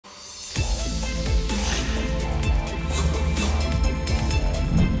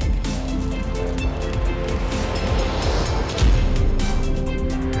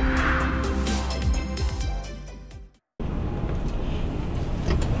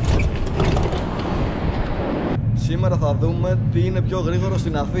Σήμερα θα δούμε τι είναι πιο γρήγορο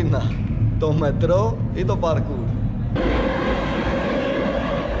στην Αθήνα, το μετρό ή το παρκούρ.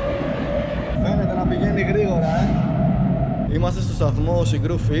 Φαίνεται να πηγαίνει γρήγορα, Είμαστε στο σταθμό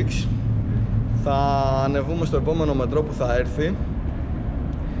Syggroy. Θα ανεβούμε στο επόμενο μετρό που θα έρθει.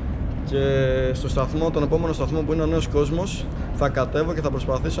 Και στο σταθμό, τον επόμενο σταθμό που είναι ο Νέος Κόσμος, θα κατέβω και θα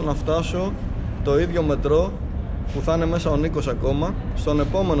προσπαθήσω να φτάσω το ίδιο μετρό που θα είναι μέσα ο Νίκος ακόμα, στον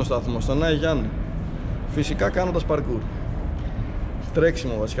επόμενο σταθμό, στον Νέα Γιάννη. Φυσικά κάνοντας παρκούρ.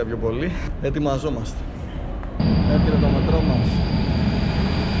 Τρέξιμο βασικά πιο πολύ. Ετοιμαζόμαστε. Έρχεται το μετρό μας.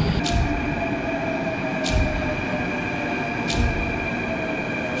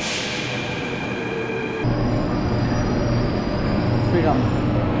 Φύγαμε.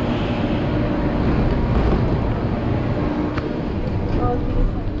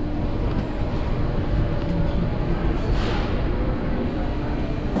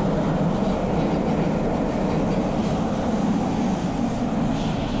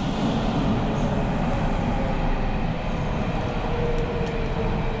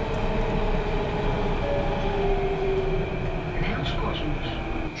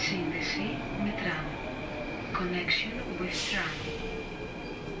 Σύνδεση με τραμ. Connection with tram.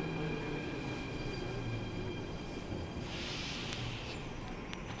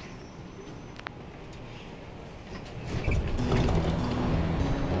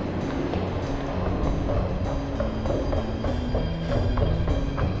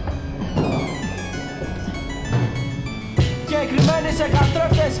 Συγκεκριμένοι σε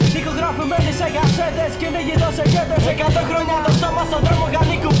καθρέφτες, ηχογραφημένοι σε κασέτες. Κυνηγητό σε γέτες, 100 χρόνια το στόμα στον δρόμο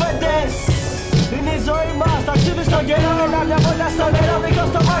κάνει κουβέντες. Είναι η ζωή μας, ταξίδι στον καιρό. Ένα μια βόλτα στο νερό, δίχως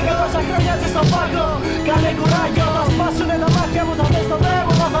το μάγιο. Τόσα χρόνια ζει στον πάγκο. Κάνε κουράγιο, θα σπάσουνε τα μάτια μου. Θα δεις τον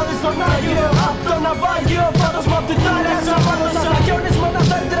δρόμο, θα δεις τον Άγιο. Απ' το ναυάγιο, φώτος μου απ' την θάλασσα. Πάνω σε αγιώνεις με τα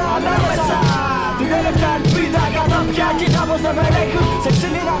δέντρα ανάμεσα. Την τελευταία ελπίδα καταπιά, κοίτα πως δεν με ελέγχουν. Σε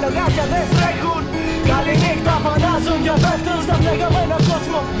ξύλινα λογάκια δεν στρέχουν. Καληνύχτα φωνάζουν και πέφτουν στο φλεγόμενο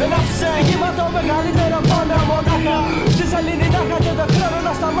κόσμο. Δεν άφησε γήμα το μεγαλύτερο πόνο μονάχα. Στη σελήνη τάχα και το χρόνο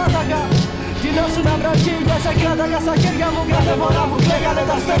να σταμάταγα. Γινώσουν αυροχή και σε κράταγα στα χέρια μου. Κάθε φορά που κλαίγανε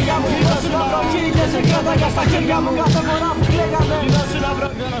τα αστέρια μου. Γινώσουν αυροχή και σε κράταγα στα χέρια μου. Κάθε φορά που κλαίγανε. Γινώσουν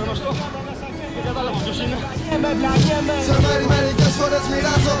αυροχή. Δεν είναι γνωστό. Δεν κατάλαβα ποιος είναι. Σε μέρη μερικές φορές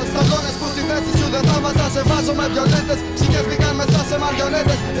μοιράζω σταγόνες που στη θέση σου δεν θα βάζα. Σε βάζω με βιολέτες. Ψυχές μπήκαν μέσα σε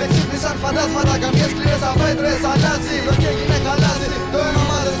μαριονέτες. Εξύπνησαν φαντάσματα, καμιές σκληρές απέτρες. Αλλάζει, εδώ και έγινε χαλάζει. Το αίμα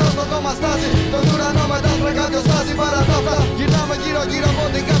μαζεστό στο κόμμα στάζει. Τον ουρανό μετάστρε κάποιο στάζει παρατόφτα. Γυρνάμε γύρω γύρω από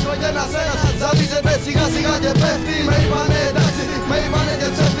την κάστρο και ένας ζαλίζεται σιγά σιγά και πέφτει. Με είπανε εντάξει, με είπανε και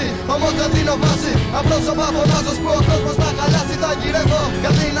ψεύτη. Όμως δεν δίνω βάση. Απρόσωπα φωνάζω που ο κόσμος θα χαλάσει. Θα γυρεύω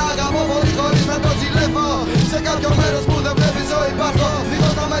γιατί να αγαπώ πολύ χωρίς να το ζηλεύω. Σε κάποιο μέρος που δεν βλέπει ζωή υπάρχω.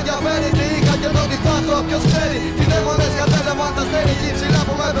 Δίχως να με ενδιαφέρει τι είχα και το τι θα έχω. Ποιος ξέρει τι δαίμονες κατέλαβαν τα στέλνη. Κι ψηλά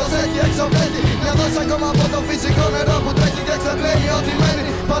που με προσέχει έξω βρέχει. Μια δόση ακόμα από το φυσικό νερό που τρέχει και ξεπλένει ό,τι μένει.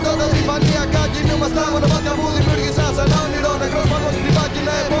 Παντότε επιφανειακά κινούμε στα μονοπάτια που δημιούργησα σε ένα όνειρο. Νεκρός πάγος χτυπάκι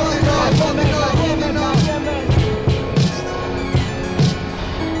είναι επώδυνο.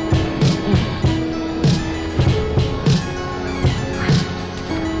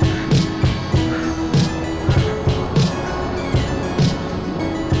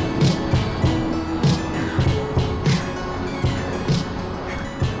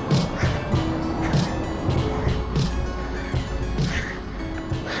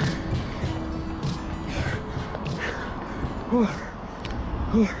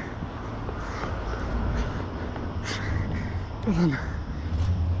 Πέθανα.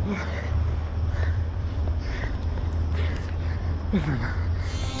 Πέθανα.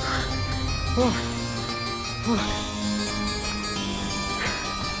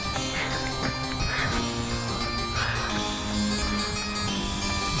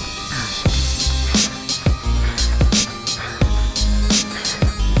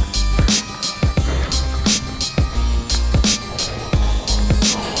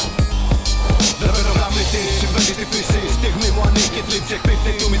 Στιγμή μου ανήκει, θλίψη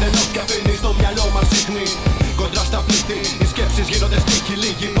εκπίπτει του μηδενός και αφήνει στο μυαλό μας ίχνη. Κοντρά στα πλήθη, οι σκέψεις γίνονται στίχοι.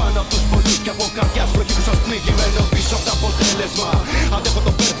 Λίγοι πάνω από τους πολλούς και από καρδιάς προκύπτουν σαν πνίγη. Μένω πίσω από το αποτέλεσμα. Αντέχω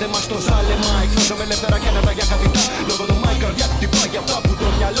το πέρδεμα στο ζάλεμα. Εκφράζομαι ελεύθερα και ανατά για καθητά. Λόγω το μάι καρδιά χτυπά για αυτά που το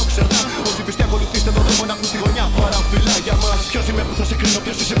μυαλό ξερνά. Όσοι πιστοί ακολουθήστε τον δρόμο να ακούς στη γωνιά παραφυλά για μας. Ποιος είμαι που θα σε κρίνω,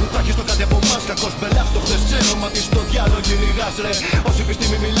 ποιος είσαι που θα έχεις το κάτι από εμάς. Κακός πελάς το χθες ξέρω, μα τι στο διάλογο κυνηγάς ρε. Όσοι πιστοί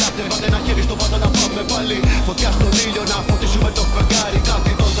μη μιλάτε, βάλτε ένα χέρι στο πάτο να πάμε πάλι. Φωτιά στον ήλιο να φωτίσουμε το φεγγάρι.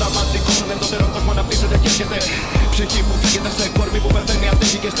 Κάτι των δραματικών, εντότερων κόσμο να πείσετε και έρχεται. Ψυχή που φύγεται σε κορμί που πεθαίνει,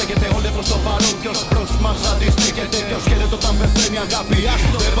 αντέχει και στέκεται. Όλε προς το παρόν, ποιος προς μας αντιστέκεται. Ποιος χαίρεται όταν πεθαίνει αγάπη,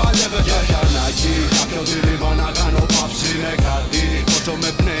 άστο δεν παλεύεται. Για ανάγκη, κάποιον τη λίβα να κάνει.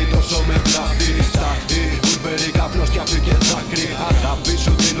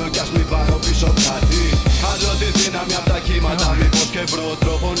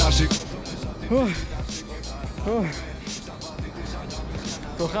 τρόπο να σηκώσει.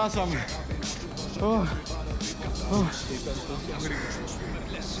 Το χάσαμε.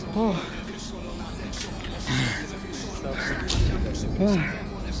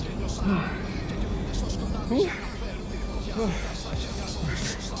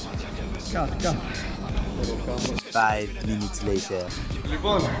 Κάτ. 5 minutes later.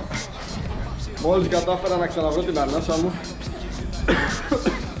 Λοιπόν, μόλις κατάφερα να ξαναβρω την ανάσα μου.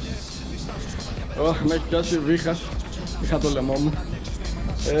 Με έχει πιάσει βήχας. Είχα το λαιμό μου.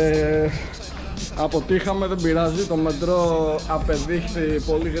 Αποτύχαμε, δεν πειράζει. Το μετρό απεδείχθη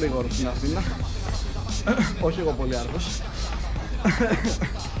πολύ γρήγορο στην Αθήνα. Όχι εγώ πολύ άργος.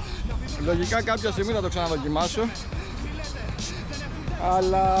 Λογικά κάποια στιγμή θα το ξαναδοκιμάσω.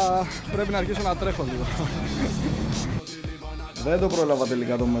 Αλλά πρέπει να αρχίσω να τρέχω λίγο. Δεν το πρόλαβα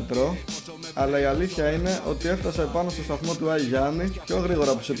τελικά το μετρό. Αλλά η αλήθεια είναι ότι έφτασα επάνω στο σταθμό του Άι Γιάννη πιο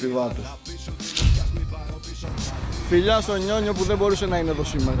γρήγορα από τους επιβάτες. Φιλιά στο Νιόνιο που δεν μπορούσε να είναι εδώ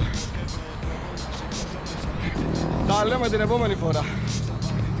σήμερα. Τα λέμε την επόμενη φορά.